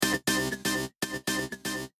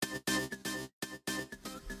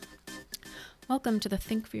Welcome to the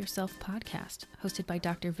Think for Yourself podcast, hosted by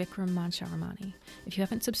Dr. Vikram Mansharamani. If you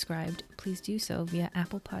haven't subscribed, please do so via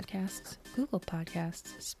Apple Podcasts, Google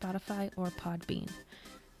Podcasts, Spotify, or Podbean.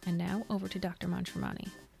 And now, over to Dr. Mansharamani.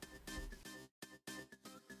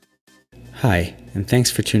 Hi, and thanks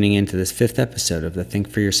for tuning in to this fifth episode of the Think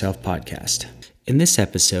for Yourself podcast. In this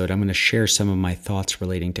episode, I'm going to share some of my thoughts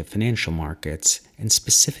relating to financial markets and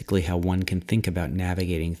specifically how one can think about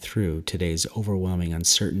navigating through today's overwhelming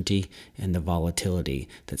uncertainty and the volatility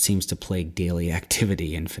that seems to plague daily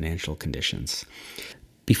activity in financial conditions.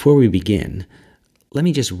 Before we begin, let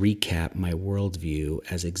me just recap my worldview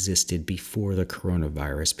as existed before the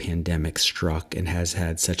coronavirus pandemic struck and has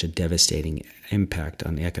had such a devastating impact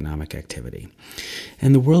on economic activity.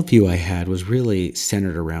 And the worldview I had was really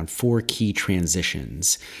centered around four key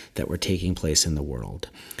transitions that were taking place in the world.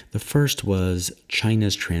 The first was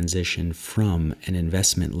China's transition from an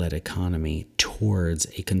investment-led economy towards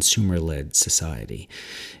a consumer-led society.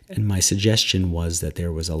 And my suggestion was that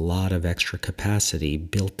there was a lot of extra capacity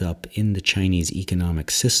built up in the Chinese economic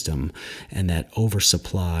system, and that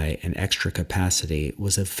oversupply and extra capacity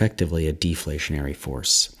was effectively a deflationary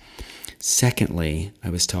force. Secondly,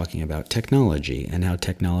 I was talking about technology and how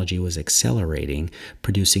technology was accelerating,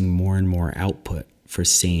 producing more and more output for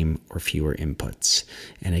same or fewer inputs.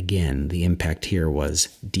 And again, the impact here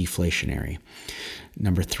was deflationary.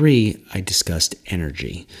 Number three, I discussed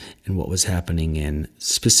energy and what was happening in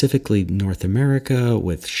specifically North America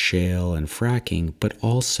with shale and fracking, but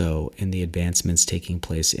also in the advancements taking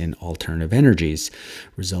place in alternative energies,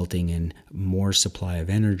 resulting in more supply of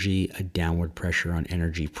energy, a downward pressure on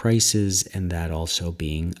energy prices, and that also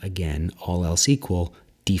being, again, all else equal,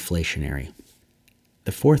 deflationary.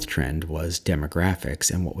 The fourth trend was demographics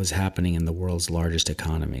and what was happening in the world's largest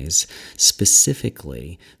economies.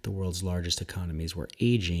 Specifically, the world's largest economies were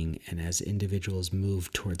aging, and as individuals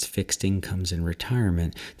moved towards fixed incomes and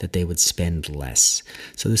retirement, that they would spend less.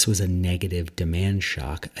 So this was a negative demand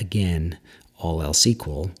shock. Again, all else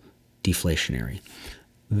equal, deflationary.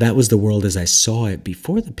 That was the world as I saw it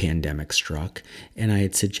before the pandemic struck, and I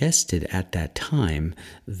had suggested at that time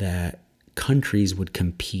that countries would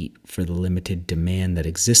compete for the limited demand that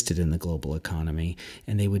existed in the global economy,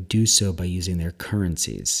 and they would do so by using their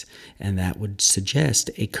currencies. And that would suggest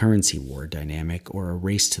a currency war dynamic or a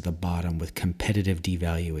race to the bottom with competitive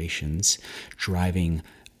devaluations, driving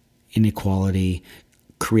inequality,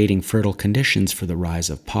 creating fertile conditions for the rise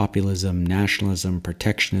of populism, nationalism,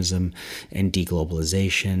 protectionism, and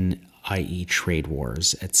deglobalization, i.e. trade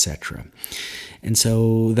wars, etc. And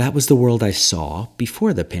so that was the world I saw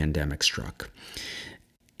before the pandemic struck.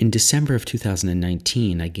 In December of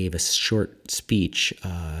 2019, I gave a short speech,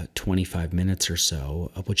 25 minutes or so,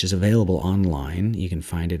 which is available online. You can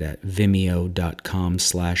find it at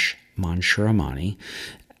vimeo.com/Mansharamani.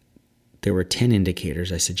 There were 10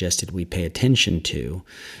 indicators I suggested we pay attention to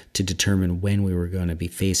determine when we were going to be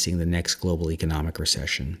facing the next global economic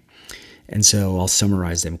recession. And so I'll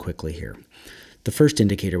summarize them quickly here. The first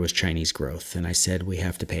indicator was Chinese growth, and I said we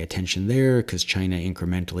have to pay attention there because China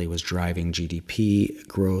incrementally was driving GDP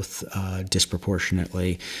growth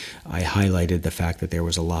disproportionately. I highlighted the fact that there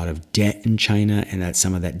was a lot of debt in China and that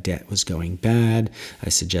some of that debt was going bad. I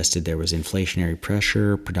suggested there was inflationary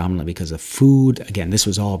pressure, predominantly because of food. Again, this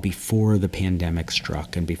was all before the pandemic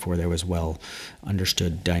struck and before there was well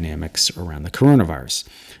understood dynamics around the coronavirus.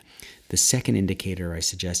 The second indicator I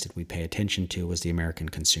suggested we pay attention to was the American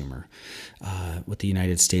consumer. With the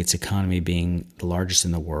United States economy being the largest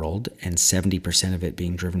in the world and 70% of it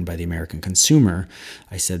being driven by the American consumer,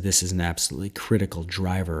 I said this is an absolutely critical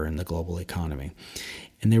driver in the global economy.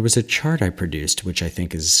 And there was a chart I produced, which I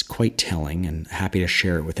think is quite telling, and happy to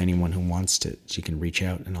share it with anyone who wants to. So you can reach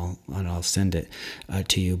out and I'll send it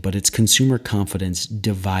to you. But it's consumer confidence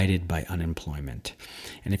divided by unemployment.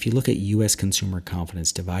 And if you look at U.S. consumer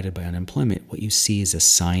confidence divided by unemployment, what you see is a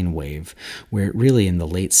sine wave, where it really in the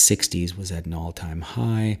late 60s was at an all-time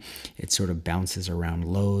high. It sort of bounces around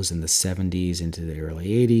lows in the 70s into the early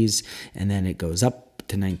 80s, and then it goes up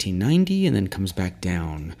to 1990 and then comes back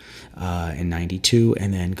down in 92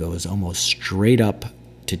 and then goes almost straight up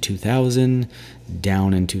to 2000,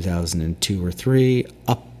 down in 2002 or 3,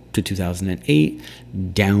 up to 2008,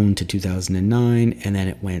 down to 2009, and then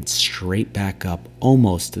it went straight back up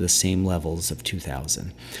almost to the same levels of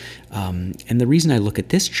 2000. And the reason I look at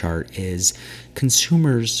this chart is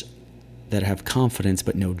consumers that have confidence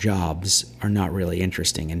but no jobs are not really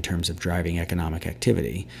interesting in terms of driving economic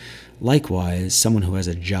activity. Likewise, someone who has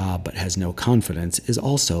a job but has no confidence is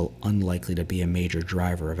also unlikely to be a major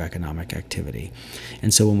driver of economic activity.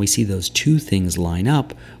 And so when we see those two things line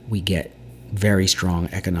up, we get very strong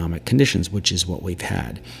economic conditions, which is what we've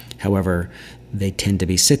had. However, they tend to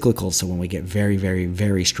be cyclical, so when we get very, very,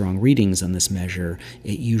 very strong readings on this measure,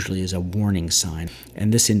 it usually is a warning sign.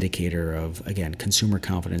 And this indicator of, again, consumer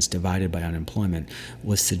confidence divided by unemployment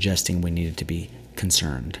was suggesting we needed to be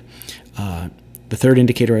concerned. The third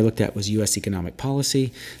indicator I looked at was U.S. economic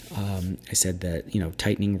policy. I said that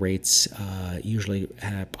tightening rates usually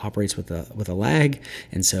operates with a lag,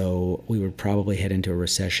 and so we would probably head into a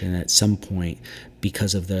recession at some point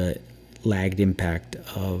because of the lagged impact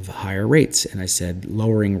of higher rates. And I said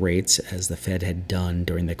lowering rates, as the Fed had done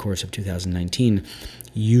during the course of 2019,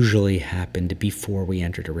 usually happened before we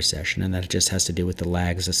entered a recession, and that just has to do with the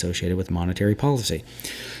lags associated with monetary policy.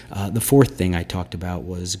 The fourth thing I talked about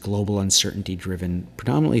was global uncertainty driven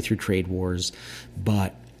predominantly through trade wars,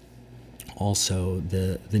 but also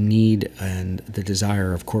the need and the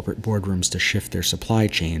desire of corporate boardrooms to shift their supply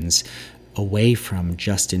chains away from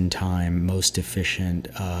just-in-time, most efficient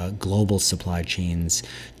global supply chains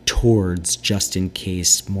towards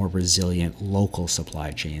just-in-case, more resilient local supply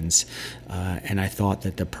chains. And I thought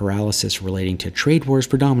that the paralysis relating to trade wars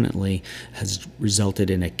predominantly has resulted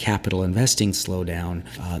in a capital investing slowdown.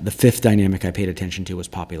 The fifth dynamic I paid attention to was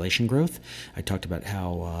population growth. I talked about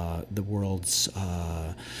how the world's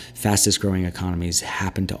fastest-growing economies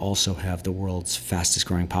happen to also have the world's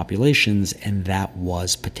fastest-growing populations, and that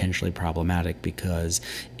was potentially problematic because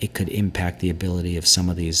it could impact the ability of some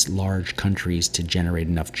of these large countries to generate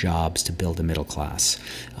enough jobs to build a middle class.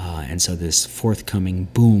 And so this forthcoming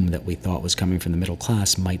boom that we thought was coming from the middle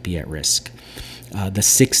class might be at risk. The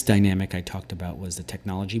sixth dynamic I talked about was the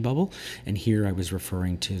technology bubble, and here I was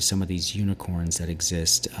referring to some of these unicorns that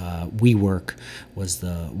exist. WeWork was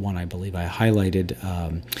the one I believe I highlighted,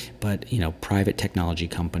 but private technology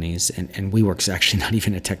companies, and WeWork's actually not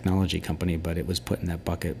even a technology company, but it was put in that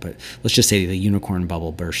bucket. But let's just say the unicorn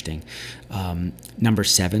bubble bursting. Number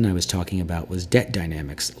 7 I was talking about was debt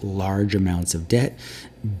dynamics, large amounts of debt,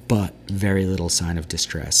 but very little sign of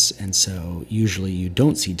distress. And so usually you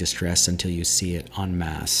don't see distress until you see it en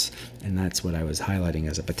masse. And that's what I was highlighting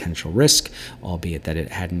as a potential risk, albeit that it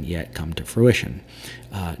hadn't yet come to fruition.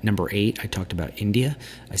 Number 8, I talked about India.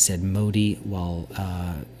 I said Modi, while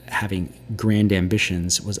having grand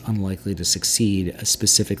ambitions, was unlikely to succeed,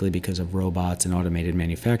 specifically because of robots and automated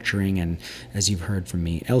manufacturing. And as you've heard from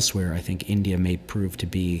me elsewhere, I think India may prove to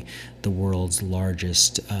be the world's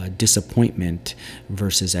largest disappointment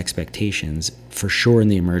versus expectations, for sure in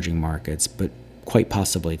the emerging markets, but quite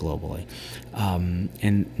possibly globally.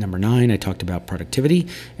 And number 9, I talked about productivity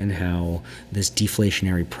and how this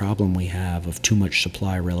deflationary problem we have of too much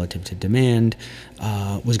supply relative to demand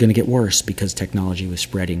was going to get worse because technology was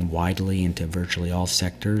spreading widely into virtually all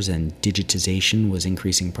sectors, and digitization was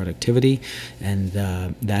increasing productivity, and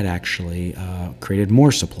that actually created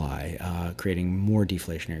more supply, creating more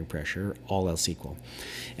deflationary pressure, all else equal.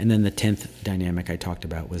 And then the 10th dynamic I talked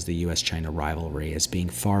about was the U.S.-China rivalry as being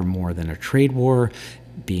far more than a trade war,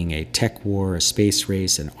 being a tech war, a space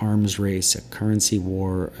race, an arms race, a currency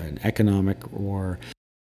war, an economic war.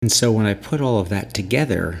 And so when I put all of that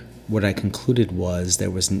together, what I concluded was there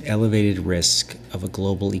was an elevated risk of a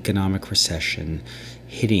global economic recession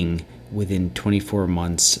hitting within 24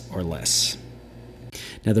 months or less.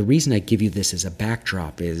 Now, the reason I give you this as a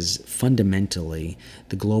backdrop is fundamentally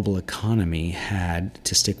the global economy had,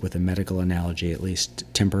 to stick with a medical analogy at least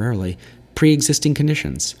temporarily, pre-existing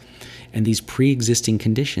conditions. And these pre-existing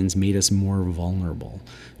conditions made us more vulnerable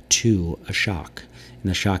to a shock. And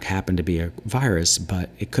the shock happened to be a virus, but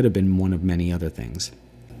it could have been one of many other things.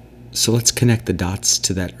 So let's connect the dots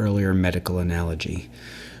to that earlier medical analogy.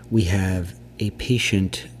 We have a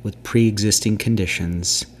patient with pre-existing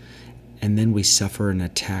conditions, and then we suffer an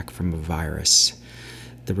attack from a virus.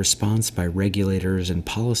 The response by regulators and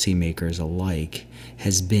policymakers alike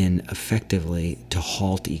has been effectively to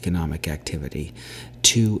halt economic activity,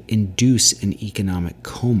 to induce an economic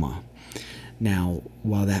coma. Now,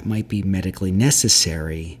 while that might be medically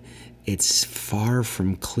necessary, it's far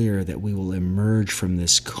from clear that we will emerge from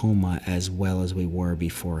this coma as well as we were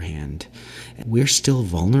beforehand. We're still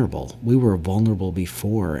vulnerable. We were vulnerable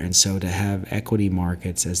before, and so to have equity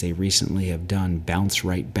markets, as they recently have done, bounce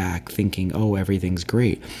right back thinking, oh, everything's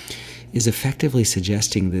great, is effectively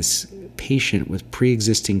suggesting this patient with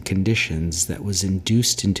pre-existing conditions that was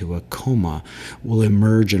induced into a coma will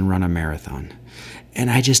emerge and run a marathon. And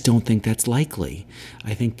I just don't think that's likely.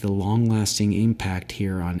 I think the long-lasting impact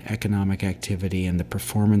here on economic activity and the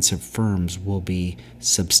performance of firms will be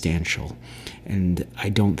substantial. And I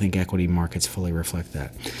don't think equity markets fully reflect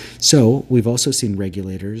that. So we've also seen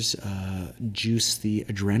regulators juice the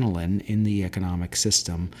adrenaline in the economic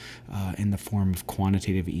system in the form of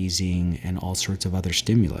quantitative easing and all sorts of other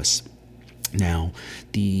stimulus. Now,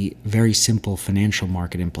 the very simple financial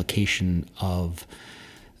market implication of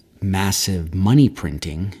massive money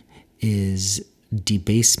printing is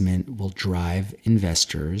debasement will drive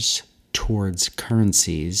investors towards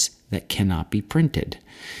currencies that cannot be printed.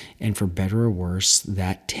 And for better or worse,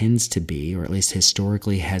 that tends to be, or at least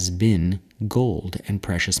historically has been, gold and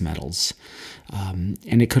precious metals.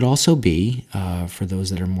 And it could also be, for those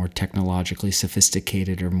that are more technologically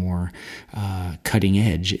sophisticated or more cutting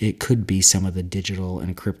edge, it could be some of the digital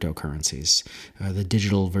and cryptocurrencies, the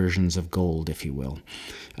digital versions of gold, if you will.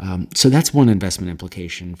 So that's one investment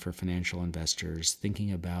implication for financial investors.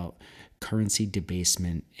 Thinking about currency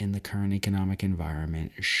debasement in the current economic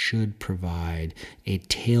environment should provide a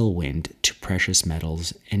tailwind to precious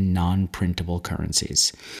metals and non-printable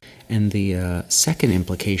currencies. And the second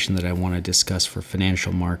implication that I want to discuss for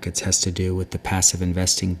financial markets has to do with the passive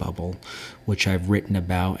investing bubble, which I've written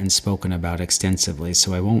about and spoken about extensively,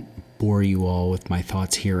 so I won't bore you all with my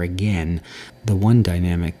thoughts here again. The one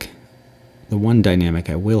dynamic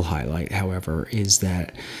I will highlight, however, is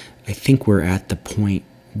that I think we're at the point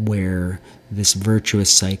where this virtuous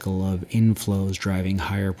cycle of inflows driving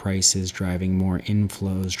higher prices, driving more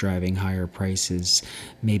inflows, driving higher prices,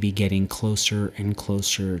 maybe getting closer and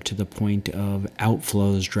closer to the point of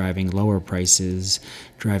outflows driving lower prices,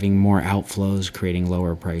 driving more outflows, creating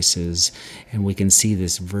lower prices, and we can see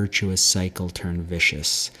this virtuous cycle turn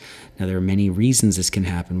vicious. Now, there are many reasons this can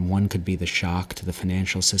happen. One could be the shock to the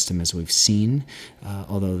financial system, as we've seen,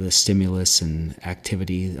 although the stimulus and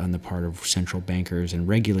activity on the part of central bankers and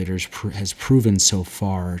regulators has proven so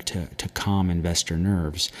far to calm investor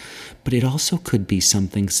nerves. But it also could be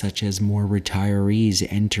something such as more retirees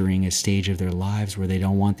entering a stage of their lives where they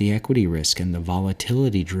don't want the equity risk, and the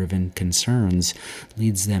volatility-driven concerns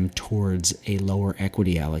leads them towards a lower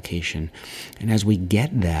equity allocation. And as we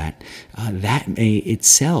get that, that may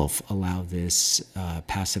itself allow this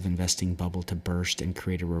passive investing bubble to burst and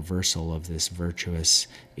create a reversal of this virtuous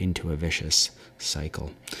into a vicious cycle.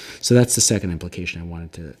 So that's the second implication I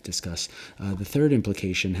wanted to discuss. The third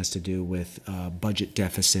implication has to do with budget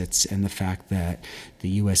deficits and the fact that the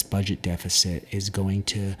U.S. budget deficit is going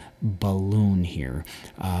to balloon here.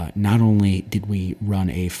 Not only did we run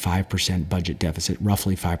a 5% budget deficit,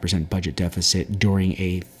 roughly 5% budget deficit during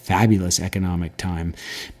a fabulous economic time,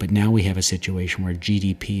 but now we have a situation where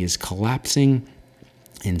GDP is collapsing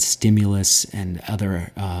and stimulus and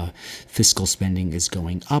other fiscal spending is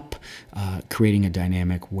going up, creating a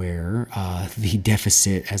dynamic where the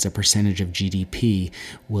deficit as a percentage of GDP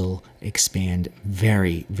will expand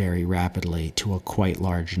very, very rapidly to a quite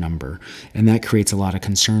large number. And that creates a lot of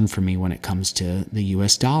concern for me when it comes to the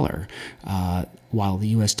U.S. dollar. While the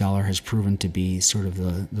U.S. dollar has proven to be sort of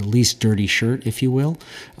the least dirty shirt, if you will,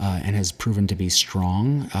 and has proven to be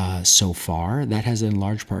strong so far, that has in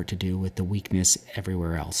large part to do with the weakness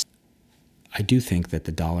everywhere else. I do think that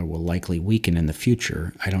the dollar will likely weaken in the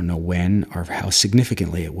future. I don't know when or how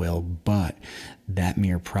significantly it will, but that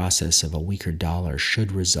mere process of a weaker dollar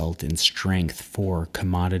should result in strength for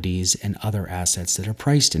commodities and other assets that are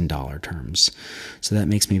priced in dollar terms. So that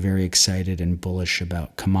makes me very excited and bullish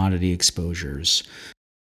about commodity exposures.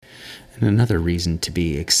 And another reason to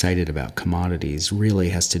be excited about commodities really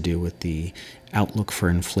has to do with the outlook for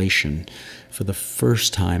inflation. For the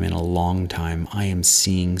first time in a long time, I am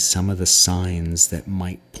seeing some of the signs that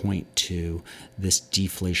might point to this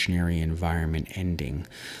deflationary environment ending.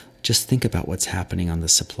 Just think about what's happening on the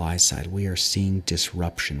supply side. We are seeing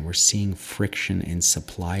disruption. We're seeing friction in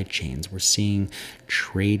supply chains. We're seeing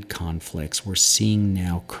trade conflicts. We're seeing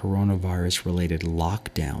now coronavirus-related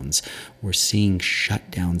lockdowns. We're seeing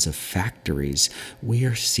shutdowns of factories. We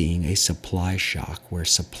are seeing a supply shock where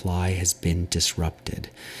supply has been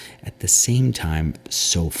disrupted. At the same time,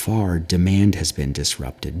 so far, demand has been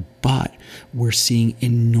disrupted, but we're seeing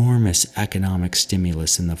enormous economic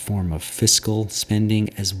stimulus in the form of fiscal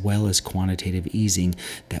spending as well as quantitative easing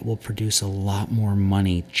that will produce a lot more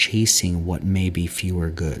money chasing what may be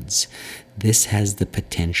fewer goods. This has the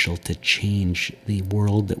potential to change the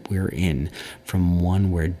world that we're in from one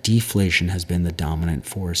where deflation has been the dominant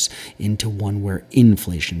force into one where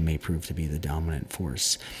inflation may prove to be the dominant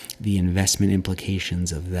force. The investment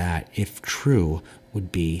implications of that, if true,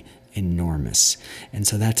 would be enormous. And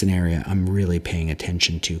so that's an area I'm really paying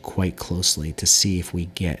attention to quite closely to see if we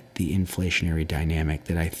get the inflationary dynamic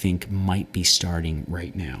that I think might be starting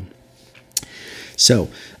right now. So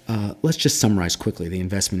let's just summarize quickly the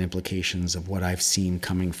investment implications of what I've seen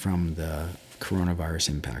coming from the coronavirus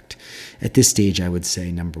impact. At this stage, I would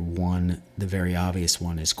say number one, the very obvious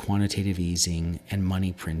one, is quantitative easing and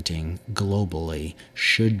money printing globally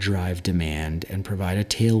should drive demand and provide a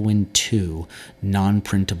tailwind to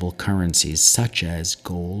non-printable currencies such as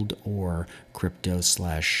gold or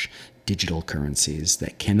crypto/digital currencies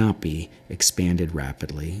that cannot be expanded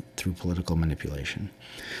rapidly through political manipulation.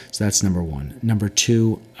 So that's number one. Number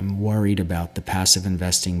two, I'm worried about the passive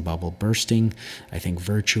investing bubble bursting. I think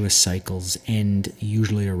virtuous cycles end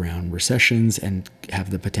usually around recessions and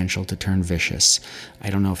have the potential to turn vicious. I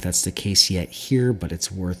don't know if that's the case yet here, but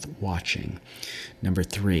it's worth watching. Number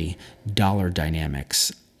three, dollar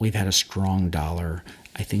dynamics. We've had a strong dollar.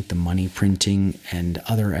 I think the money printing and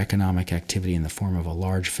other economic activity in the form of a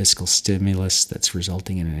large fiscal stimulus that's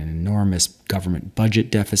resulting in an enormous government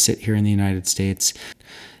budget deficit here in the United States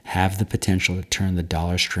have the potential to turn the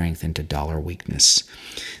dollar strength into dollar weakness.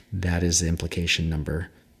 That is implication number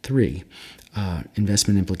three.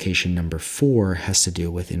 Investment implication number four has to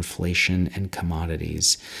do with inflation and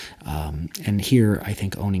commodities. And here, I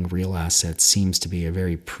think owning real assets seems to be a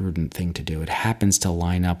very prudent thing to do. It happens to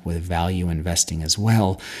line up with value investing as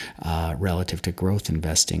well, relative to growth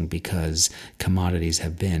investing, because commodities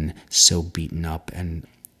have been so beaten up, and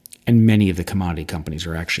many of the commodity companies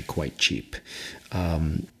are actually quite cheap.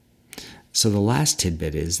 So the last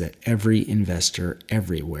tidbit is that every investor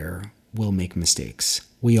everywhere will make mistakes.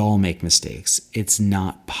 We all make mistakes. It's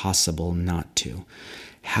not possible not to.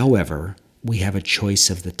 However, we have a choice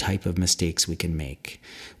of the type of mistakes we can make.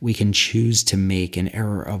 We can choose to make an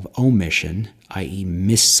error of omission, i.e.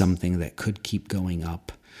 miss something that could keep going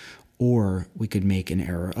up, or we could make an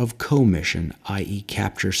error of commission, i.e.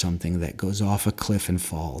 capture something that goes off a cliff and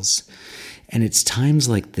falls. And it's times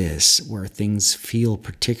like this where things feel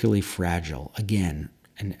particularly fragile. Again,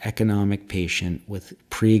 an economic patient with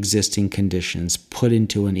pre-existing conditions put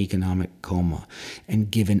into an economic coma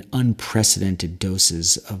and given unprecedented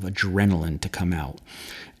doses of adrenaline to come out.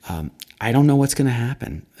 I don't know what's going to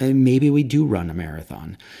happen. Maybe we do run a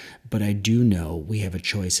marathon, but I do know we have a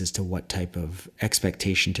choice as to what type of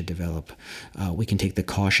expectation to develop. We can take the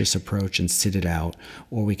cautious approach and sit it out,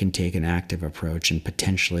 or we can take an active approach and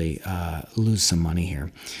potentially lose some money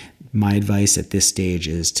here. My advice at this stage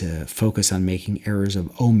is to focus on making errors of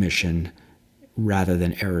omission rather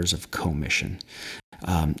than errors of commission.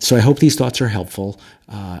 So I hope these thoughts are helpful.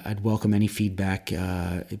 I'd welcome any feedback.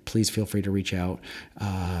 Please feel free to reach out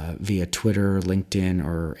via Twitter, LinkedIn,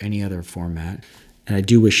 or any other format. And I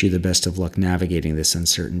do wish you the best of luck navigating this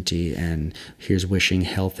uncertainty, and here's wishing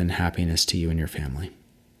health and happiness to you and your family.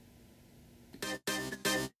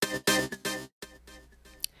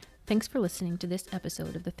 Thanks for listening to this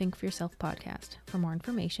episode of the Think for Yourself podcast. For more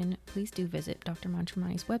information, please do visit Dr.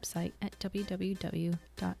 Moncharmani's website at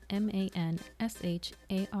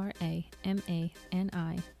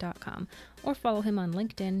www.mansharaMani.com, or follow him on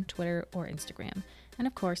LinkedIn, Twitter, or Instagram. And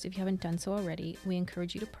of course, if you haven't done so already, we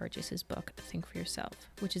encourage you to purchase his book, Think for Yourself,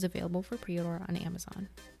 which is available for pre-order on Amazon.